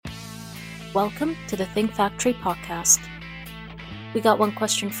Welcome to the Think Factory podcast. We got one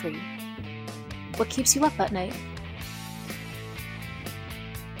question for you. What keeps you up at night?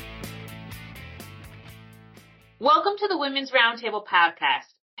 Welcome to the Women's Roundtable podcast,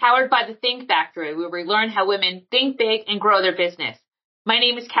 powered by the Think Factory, where we learn how women think big and grow their business. My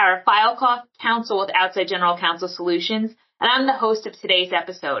name is Kara Filekoff, counsel with Outside General Counsel Solutions, and I'm the host of today's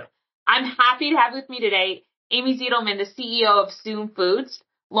episode. I'm happy to have with me today Amy Zitelman, the CEO of Soom Foods.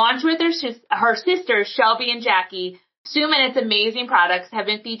 Launched with her sisters, Shelby and Jackie, Soom and its amazing products have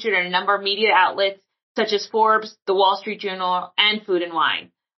been featured in a number of media outlets such as Forbes, The Wall Street Journal, and Food and Wine.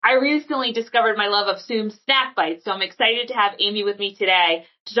 I recently discovered my love of Soom's snack bites, so I'm excited to have Amy with me today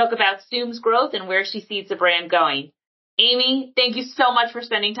to talk about Soom's growth and where she sees the brand going. Amy, thank you so much for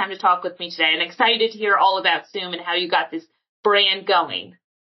spending time to talk with me today. I'm excited to hear all about Soom and how you got this brand going.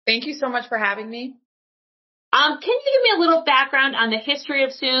 Thank you so much for having me. Can you give me a little background on the history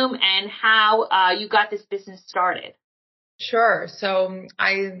of Soom and how you got this business started? Sure. So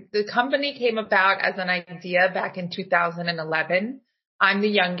the company came about as an idea back in 2011. I'm the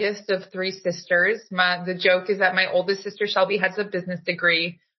youngest of three sisters. The joke is that my oldest sister, Shelby, has a business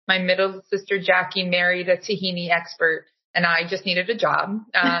degree. My middle sister, Jackie, married a tahini expert, and I just needed a job.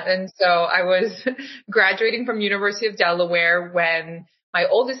 And so I was graduating from University of Delaware when my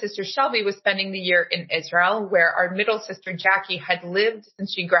oldest sister, Shelby, was spending the year in Israel, where our middle sister, Jackie, had lived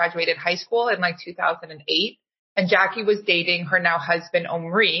since she graduated high school in 2008. And Jackie was dating her now husband,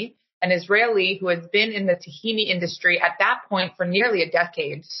 Omri, an Israeli who has been in the tahini industry at that point for nearly a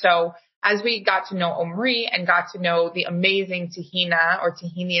decade. So as we got to know Omri and got to know the amazing tahina, or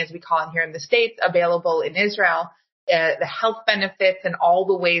tahini as we call it here in the States, available in Israel, the health benefits and all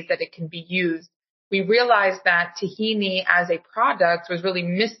the ways that it can be used, we realized that tahini as a product was really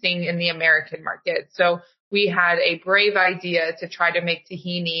missing in the American market. So we had a brave idea to try to make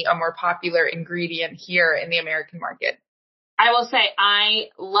tahini a more popular ingredient here in the American market. I will say I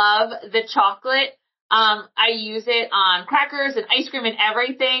love the chocolate. I use it on crackers and ice cream and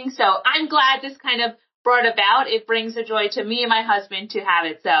everything. So I'm glad this kind of brought about. It brings a joy to me and my husband to have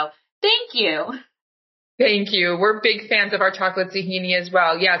it. So thank you. Thank you. We're big fans of our chocolate tahini as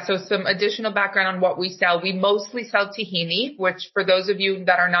well. Yeah, so some additional background on what we sell. We mostly sell tahini, which for those of you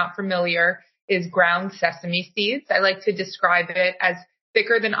that are not familiar is ground sesame seeds. I like to describe it as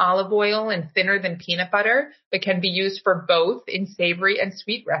thicker than olive oil and thinner than peanut butter, but can be used for both in savory and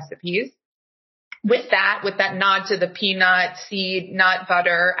sweet recipes. With that nod to the peanut, seed, nut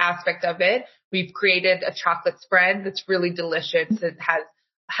butter aspect of it, we've created a chocolate spread that's really delicious. It has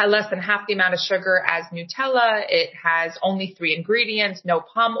less than half the amount of sugar as Nutella. It has only 3 ingredients, no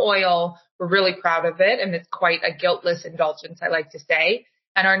palm oil. We're really proud of it, and it's quite a guiltless indulgence, I like to say.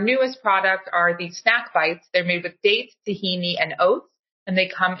 And our newest product are these snack bites. They're made with dates, tahini, and oats, and they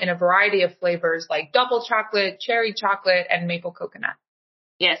come in a variety of flavors like double chocolate, cherry chocolate, and maple coconut.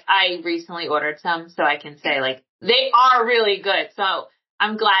 Yes, I recently ordered some, so I can say, they are really good. So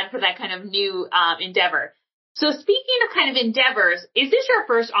I'm glad for that kind of new endeavor. So speaking of kind of endeavors, is this your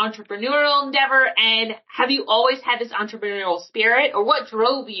first entrepreneurial endeavor? And have you always had this entrepreneurial spirit? Or what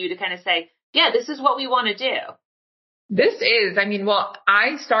drove you to kind of say, yeah, this is what we want to do?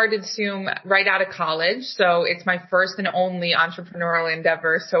 I started Soom right out of college. So it's my first and only entrepreneurial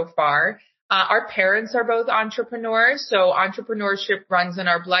endeavor so far. Our parents are both entrepreneurs. So entrepreneurship runs in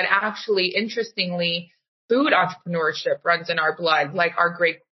our blood. Actually, interestingly, food entrepreneurship runs in our blood. Like our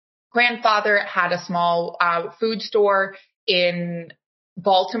great-grandfather had a small food store in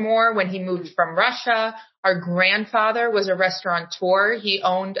Baltimore when he moved from Russia. Our grandfather was a restaurateur. He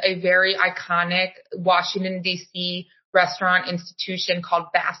owned a very iconic Washington, D.C. restaurant institution called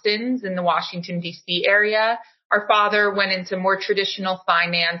Bastin's in the Washington, D.C. area. Our father went into more traditional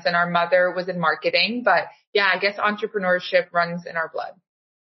finance and our mother was in marketing. But yeah, I guess entrepreneurship runs in our blood.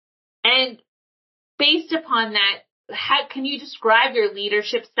 And based upon that, how can you describe your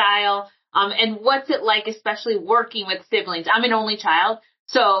leadership style? And what's it like, especially working with siblings? I'm an only child.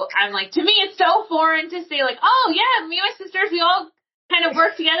 So I'm to me, it's so foreign to say oh yeah, me and my sisters, we all kind of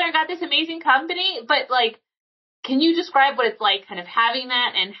work together and got this amazing company. But can you describe what it's like kind of having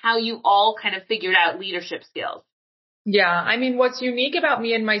that and how you all kind of figured out leadership skills? Yeah. What's unique about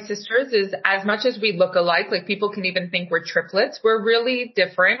me and my sisters is as much as we look alike, people can even think we're triplets, we're really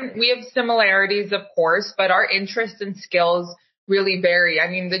different. We have similarities, of course, but our interests and skills really vary.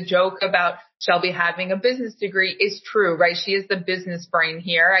 The joke about Shelby having a business degree is true, right? She is the business brain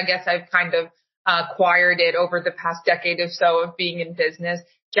here. I guess I've kind of acquired it over the past decade or so of being in business.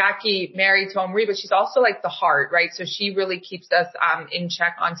 Jackie married to Omri, but she's also the heart, right? So she really keeps us in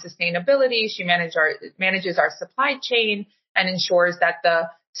check on sustainability. She manages our supply chain and ensures that the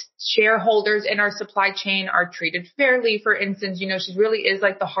shareholders in our supply chain are treated fairly. For instance, she really is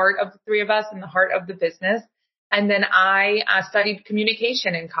like the heart of the three of us and the heart of the business. And then I studied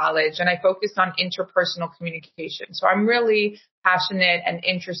communication in college, and I focused on interpersonal communication. So I'm really passionate and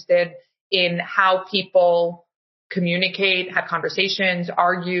interested in how people communicate, have conversations,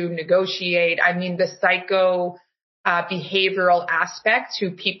 argue, negotiate. I mean, the behavioral aspect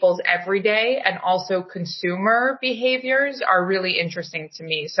to people's everyday and also consumer behaviors are really interesting to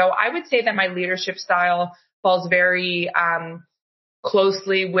me. So I would say that my leadership style falls very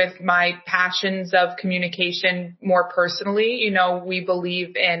closely with my passions of communication more personally. We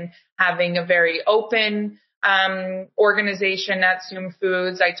believe in having a very open organization at Soom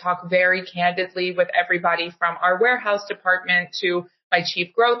Foods. I talk very candidly with everybody from our warehouse department to my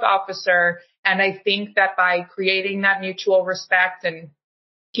chief growth officer. And I think that by creating that mutual respect and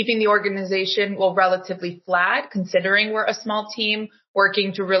keeping the organization relatively flat, considering we're a small team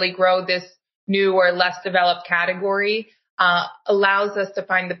working to really grow this new or less developed category, allows us to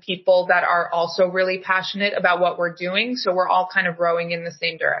find the people that are also really passionate about what we're doing. So we're all kind of rowing in the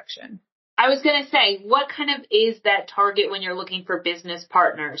same direction. I was going to say, what kind of is that target when you're looking for business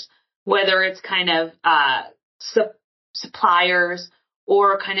partners, whether it's kind of suppliers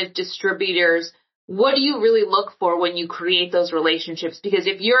or kind of distributors? What do you really look for when you create those relationships? Because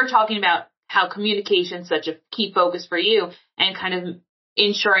if you're talking about how communication is such a key focus for you and kind of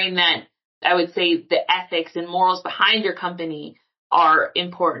ensuring that, I would say, the ethics and morals behind your company are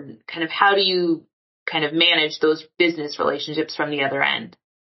important, kind of how do you kind of manage those business relationships from the other end?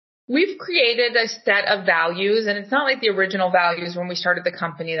 We've created a set of values, and it's not like the original values when we started the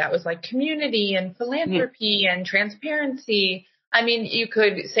company that was like community and philanthropy and transparency. I mean, you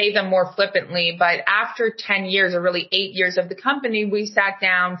could say them more flippantly, but after 10 years or really 8 years of the company, we sat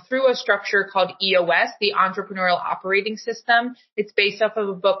down through a structure called EOS, the Entrepreneurial Operating System. It's based off of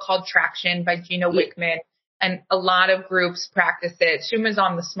a book called Traction by Gino Wickman, and a lot of groups practice it. Soom is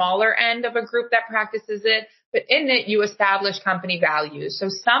on the smaller end of a group that practices it, but in it, you establish company values. So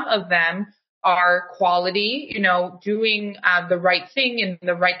some of them are quality, doing the right thing in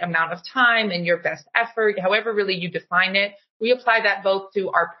the right amount of time and your best effort, however really you define it. We apply that both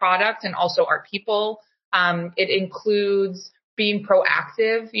to our product and also our people. It includes being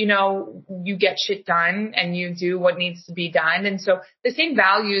proactive. You get shit done and you do what needs to be done. And so the same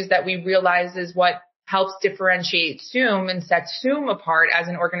values that we realize is what helps differentiate Soom and set Soom apart as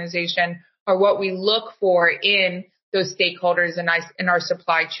an organization are what we look for in those stakeholders in our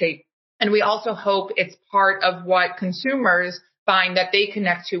supply chain. And we also hope it's part of what consumers find that they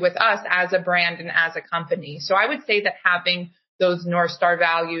connect to with us as a brand and as a company. So I would say that having those North Star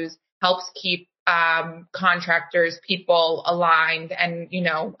values helps keep contractors, people aligned and,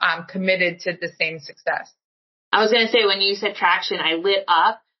 committed to the same success. I was going to say, when you said Traction, I lit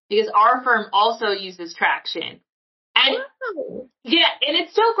up because our firm also uses Traction. And yeah, and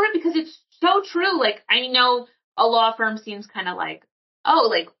it's so great because it's so true. Like, I know a law firm seems kind of like,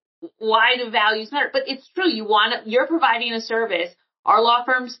 why do values matter? But it's true. You're providing a service. Our law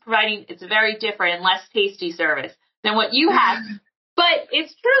firm's providing, it's a very different and less tasty service than what you have. But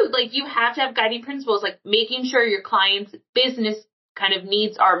it's true. Like, you have to have guiding principles, like making sure your client's business kind of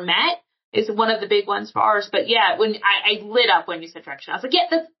needs are met is one of the big ones for ours. But yeah, when I lit up when you said Traction, I was like,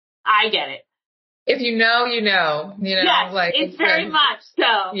 yeah, I get it. If you know, yes, like it's very much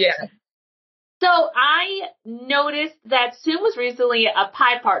so. Yeah. So I noticed that Soom was recently a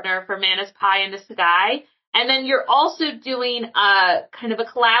pie partner for Mana's Pie in the Sky. And then you're also doing a kind of a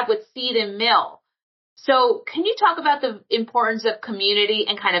collab with Seed and Mill. So can you talk about the importance of community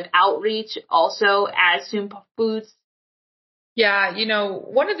and kind of outreach also as Soom Foods? Yeah,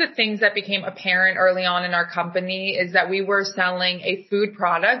 one of the things that became apparent early on in our company is that we were selling a food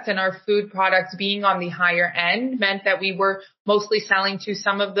product, and our food products being on the higher end meant that we were mostly selling to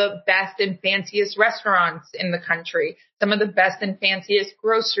some of the best and fanciest restaurants in the country, some of the best and fanciest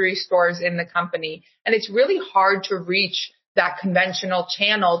grocery stores in the company. And it's really hard to reach that conventional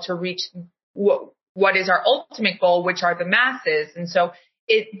channel to reach what is our ultimate goal, which are the masses. And so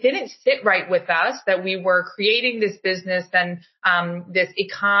it didn't sit right with us that we were creating this business and this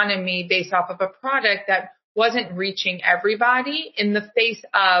economy based off of a product that wasn't reaching everybody in the face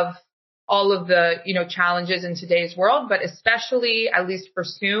of all of the, challenges in today's world, but especially, at least for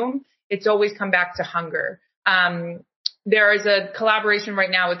Soom, it's always come back to hunger. There is a collaboration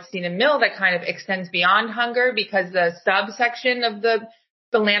right now with Seed and Mill that kind of extends beyond hunger because the subsection of the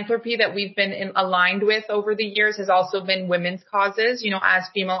philanthropy that we've been aligned with over the years has also been women's causes, as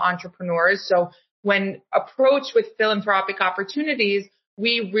female entrepreneurs. So when approached with philanthropic opportunities,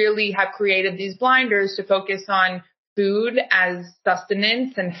 we really have created these blinders to focus on food as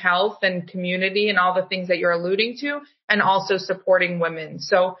sustenance and health and community and all the things that you're alluding to, and also supporting women.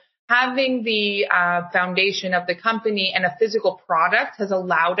 So having the foundation of the company and a physical product has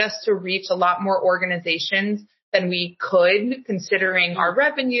allowed us to reach a lot more organizations than we could, considering our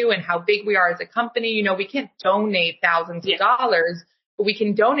revenue and how big we are as a company. You know, we can't donate thousands of dollars, but we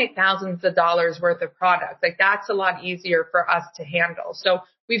can donate thousands of dollars worth of product. Like, that's a lot easier for us to handle. So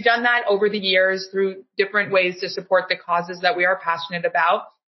we've done that over the years through different ways to support the causes that we are passionate about.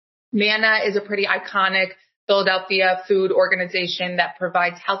 Manna is a pretty iconic Philadelphia food organization that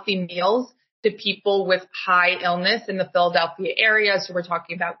provides healthy meals to people with high illness in the Philadelphia area. So we're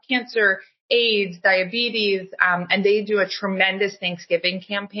talking about cancer, AIDS, diabetes, and they do a tremendous Thanksgiving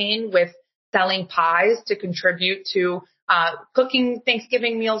campaign with selling pies to contribute to cooking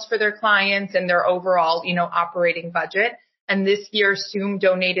Thanksgiving meals for their clients and their overall, you know, operating budget. And this year, Soom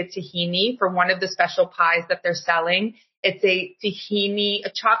donated tahini for one of the special pies that they're selling. It's a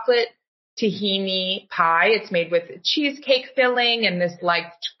chocolate tahini pie. It's made with cheesecake filling and this like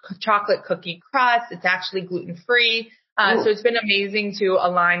chocolate cookie crust. It's actually gluten-free. So it's been amazing to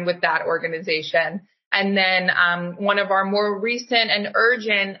align with that organization. And then one of our more recent and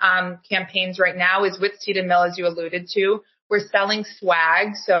urgent campaigns right now is with Zitelman, as you alluded to. We're selling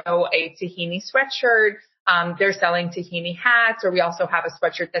swag, so a tahini sweatshirt. They're selling tahini hats, or we also have a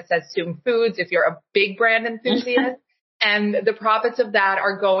sweatshirt that says Soom Foods if you're a big brand enthusiast. And the profits of that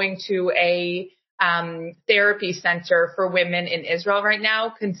are going to a therapy center for women in Israel right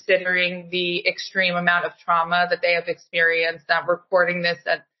now, considering the extreme amount of trauma that they have experienced. I'm recording this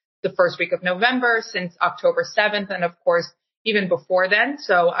at the first week of November since October 7th, and of course, even before then.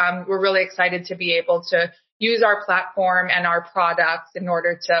 So we're really excited to be able to use our platform and our products in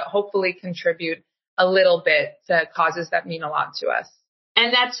order to hopefully contribute a little bit to causes that mean a lot to us.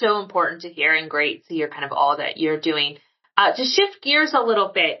 And that's so important to hear and great to hear kind of all that you're doing. To shift gears a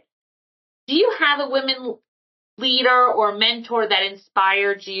little bit, do you have a women leader or mentor that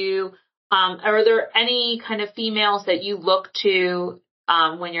inspired you? Are there any kind of females that you look to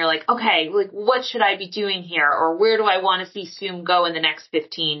when you're like, okay, like what should I be doing here? Or where do I want to see Soom go in the next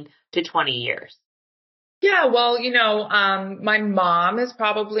 15 to 20 years? Yeah, well, you know, my mom is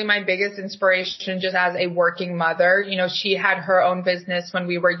probably my biggest inspiration just as a working mother. You know, she had her own business when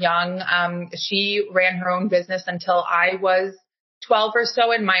we were young. She ran her own business until I was 12 or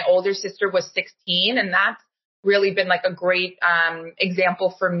so, and my older sister was 16. And that's really been like a great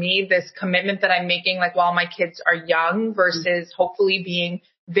example for me, this commitment that I'm making, like while my kids are young versus hopefully being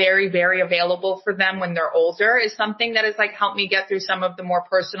very, very available for them when they're older is something that has like helped me get through some of the more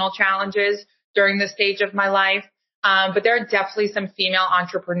personal challenges during this stage of my life. But there are definitely some female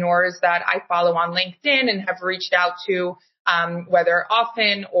entrepreneurs that I follow on LinkedIn and have reached out to, whether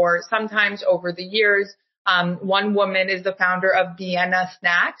often or sometimes over the years. One woman is the founder of Vienna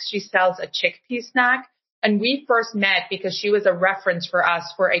Snacks. She sells a chickpea snack. And we first met because she was a reference for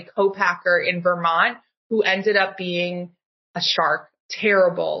us for a co-packer in Vermont who ended up being a shark.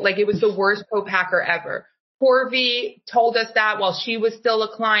 Terrible. Like, it was the worst co-packer ever. Corvi told us that while she was still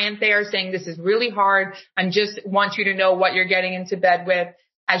a client there, saying this is really hard and just want you to know what you're getting into bed with.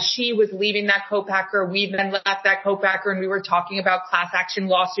 As she was leaving that co-packer, we then left that co-packer and we were talking about class action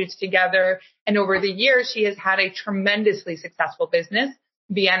lawsuits together. And over the years, she has had a tremendously successful business.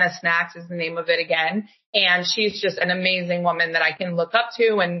 Vienna Snacks is the name of it again. And she's just an amazing woman that I can look up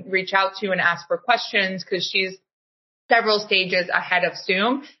to and reach out to and ask for questions because she's several stages ahead of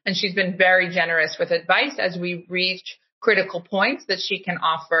Soom, and she's been very generous with advice as we reach critical points that she can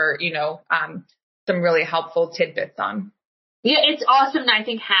offer, you know, some really helpful tidbits on. Yeah, it's awesome to, I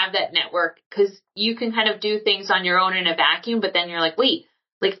think, have that network because you can kind of do things on your own in a vacuum, but then you're like, wait,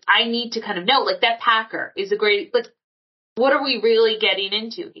 like I need to kind of know, like that packer is a great, like, what are we really getting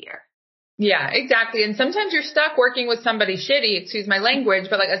into here? Yeah, exactly. And sometimes you're stuck working with somebody shitty, excuse my language,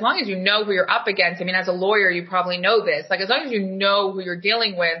 but like as long as you know who you're up against, I mean, as a lawyer, you probably know this, like as long as you know who you're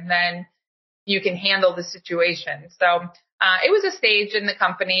dealing with, then you can handle the situation. So it was a stage in the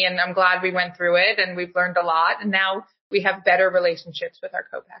company and I'm glad we went through it and we've learned a lot. And now we have better relationships with our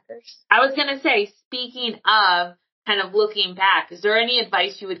co-packers. I was going to say, speaking of kind of looking back, is there any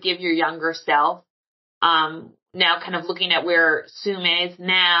advice you would give your younger self? Now kind of looking at where Soom is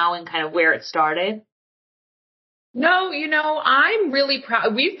now and kind of where it started? No, you know, I'm really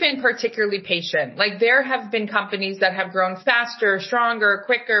proud. We've been particularly patient. Like there have been companies that have grown faster, stronger,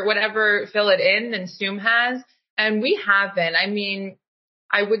 quicker, whatever, fill it in than Soom has. And we haven't. I mean,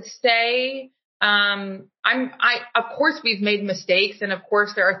 I would say, of course we've made mistakes and of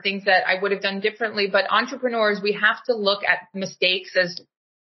course there are things that I would have done differently, but entrepreneurs, we have to look at mistakes as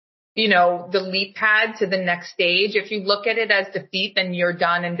the leap pad to the next stage. If you look at it as defeat, then you're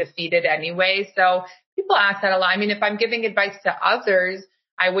done and defeated anyway. So people ask that a lot. I mean, if I'm giving advice to others,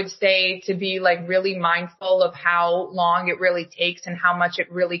 I would say to be like really mindful of how long it really takes and how much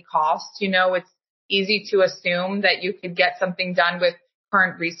it really costs. It's easy to assume that you could get something done with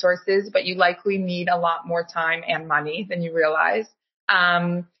current resources, but you likely need a lot more time and money than you realize.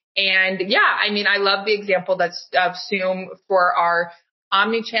 And yeah, I mean, I love the example that's of Soom for our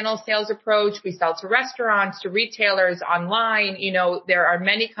omni-channel sales approach. We sell to restaurants, to retailers, online. There are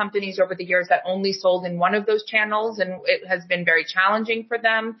many companies over the years that only sold in one of those channels, and it has been very challenging for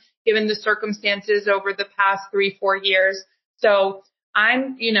them given the circumstances over the past 3-4 years. So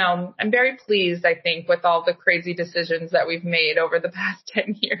I'm very pleased, I think, with all the crazy decisions that we've made over the past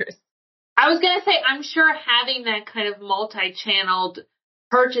 10 years. I was going to say, I'm sure having that kind of multi-channeled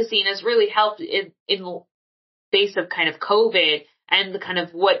purchasing has really helped in the face of kind of COVID and the kind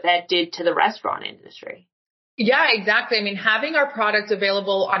of what that did to the restaurant industry. Yeah, exactly. I mean, having our product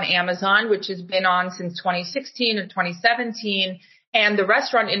available on Amazon, which has been on since 2016 or 2017, and the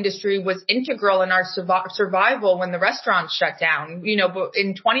restaurant industry was integral in our survival when the restaurants shut down. But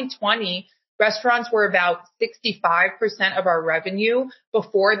in 2020, restaurants were about 65% of our revenue.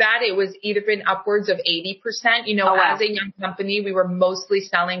 Before that, it was even upwards of 80%. Wow. As a young company, we were mostly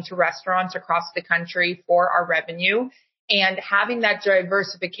selling to restaurants across the country for our revenue. And having that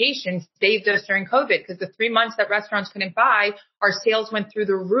diversification saved us during COVID, because the 3 months that restaurants couldn't buy, our sales went through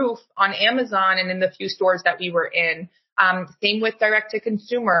the roof on Amazon and in the few stores that we were in. Same with direct to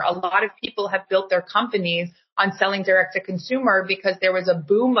consumer. A lot of people have built their companies on selling direct to consumer because there was a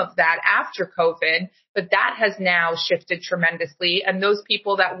boom of that after COVID, but that has now shifted tremendously. And those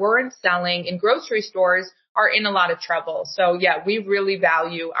people that weren't selling in grocery stores are in a lot of trouble. So yeah, we really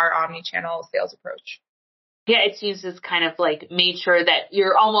value our omni-channel sales approach. Yeah, it seems it's kind of like made sure that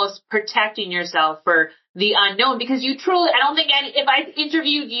you're almost protecting yourself for the unknown, because you truly, I don't think if I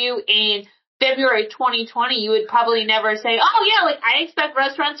interviewed you in February 2020, you would probably never say, oh yeah, like I expect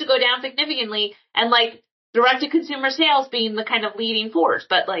restaurants to go down significantly and like direct to consumer sales being the kind of leading force.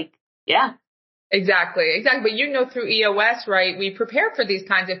 But like, yeah. Exactly. But through EOS, right, we prepare for these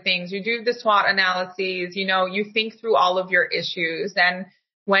kinds of things. You do the SWOT analyses, you think through all of your issues. And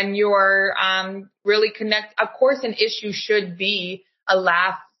when you're really of course, an issue should be a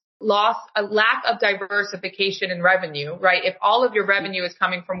lack of diversification in revenue, right? If all of your revenue is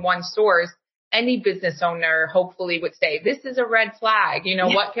coming from one source, any business owner hopefully would say, this is a red flag.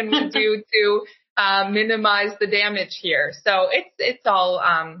 What can we do to minimize the damage here? So it's all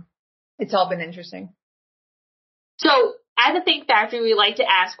been interesting. So at the Think Factory, we like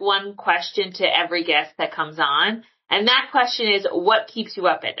to ask one question to every guest that comes on. And that question is, what keeps you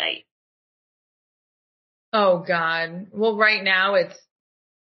up at night? Oh, God. Well, right now it's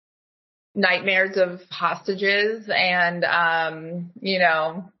nightmares of hostages and,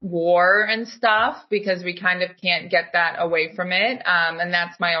 war and stuff, because we kind of can't get that away from it. And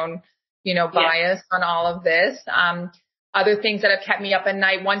that's my own, bias on all of this. Other things that have kept me up at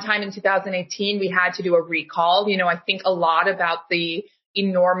night. One time in 2018, we had to do a recall. I think a lot about the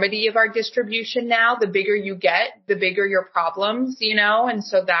enormity of our distribution now. The bigger you get, the bigger your problems, and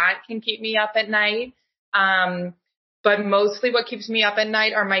so that can keep me up at night. But mostly what keeps me up at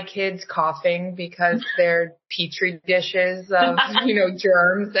night are my kids coughing because they're petri dishes of,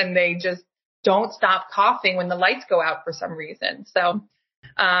 germs, and they just don't stop coughing when the lights go out for some reason. So,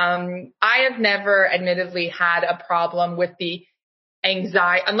 I have never admittedly had a problem with the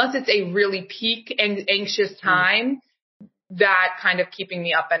anxiety, unless it's a really peak and anxious time, that kind of keeping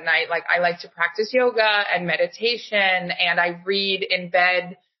me up at night. Like I like to practice yoga and meditation, and I read in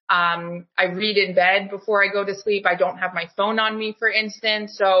bed. Before I go to sleep. I don't have my phone on me, for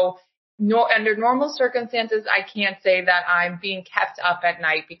instance. So under normal circumstances, I can't say that I'm being kept up at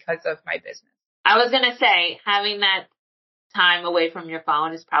night because of my business. I was going to say, having that time away from your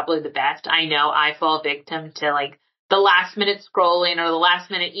phone is probably the best. I know I fall victim to like the last minute scrolling or the last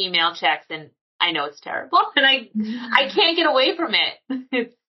minute email checks, and I know it's terrible, and I can't get away from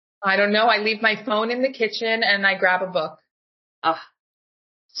it. I don't know. I leave my phone in the kitchen and I grab a book. Oh.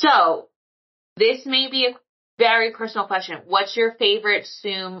 So this may be a very personal question. What's your favorite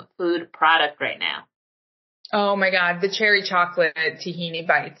Soom food product right now? Oh my God, the cherry chocolate tahini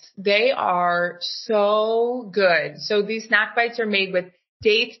bites. They are so good. So these snack bites are made with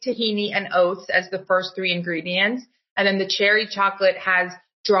dates, tahini, and oats as the first three ingredients. And then the cherry chocolate has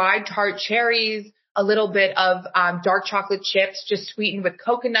dried tart cherries, a little bit of dark chocolate chips, just sweetened with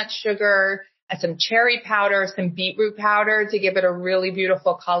coconut sugar, and some cherry powder, some beetroot powder to give it a really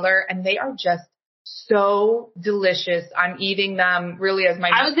beautiful color. And they are just so delicious. I'm eating them really as my.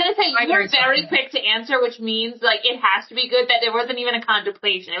 I was going to say, you were very quick to answer, which means like it has to be good, that there wasn't even a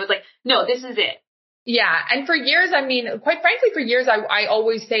contemplation. It was like, no, this is it. Yeah. And for years, I mean, quite frankly, for years, I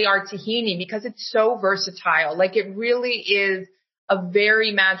always say our tahini because it's so versatile. Like it really is a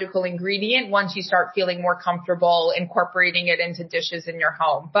very magical ingredient once you start feeling more comfortable incorporating it into dishes in your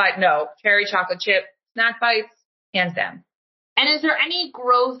home. But no, cherry chocolate chip, snack bites, hands down. And is there any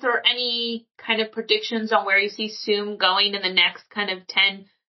growth or any kind of predictions on where you see Soom going in the next kind of 10,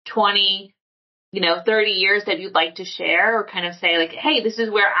 20, 30 years that you'd like to share, or kind of say like, hey, this is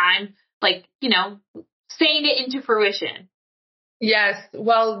where I'm like, saying it into fruition? Yes.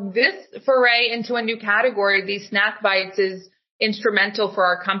 Well, this foray into a new category, these snack bites, is instrumental for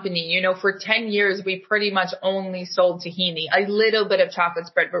our company. For 10 years, we pretty much only sold tahini, a little bit of chocolate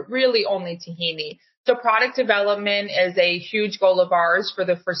spread, but really only tahini. So product development is a huge goal of ours for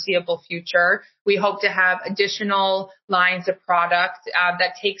the foreseeable future. We hope to have additional lines of product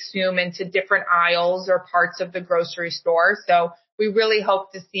that take Soom into different aisles or parts of the grocery store. So we really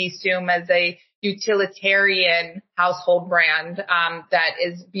hope to see Soom as a utilitarian household brand that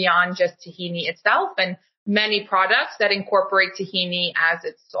is beyond just tahini itself, and many products that incorporate tahini as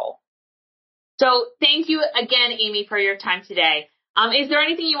its soul. So thank you again, Amy, for your time today. Is there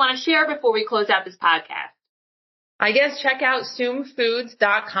anything you want to share before we close out this podcast? I guess check out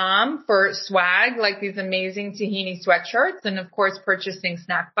soomfoods.com for swag like these amazing tahini sweatshirts, and of course purchasing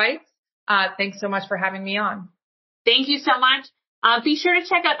snack bites. Thanks so much for having me on. Thank you so much. Be sure to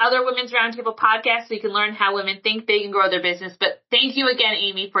check out other Women's Roundtable podcasts so you can learn how women think big and grow their business. But thank you again,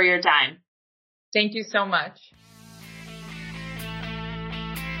 Amy, for your time. Thank you so much.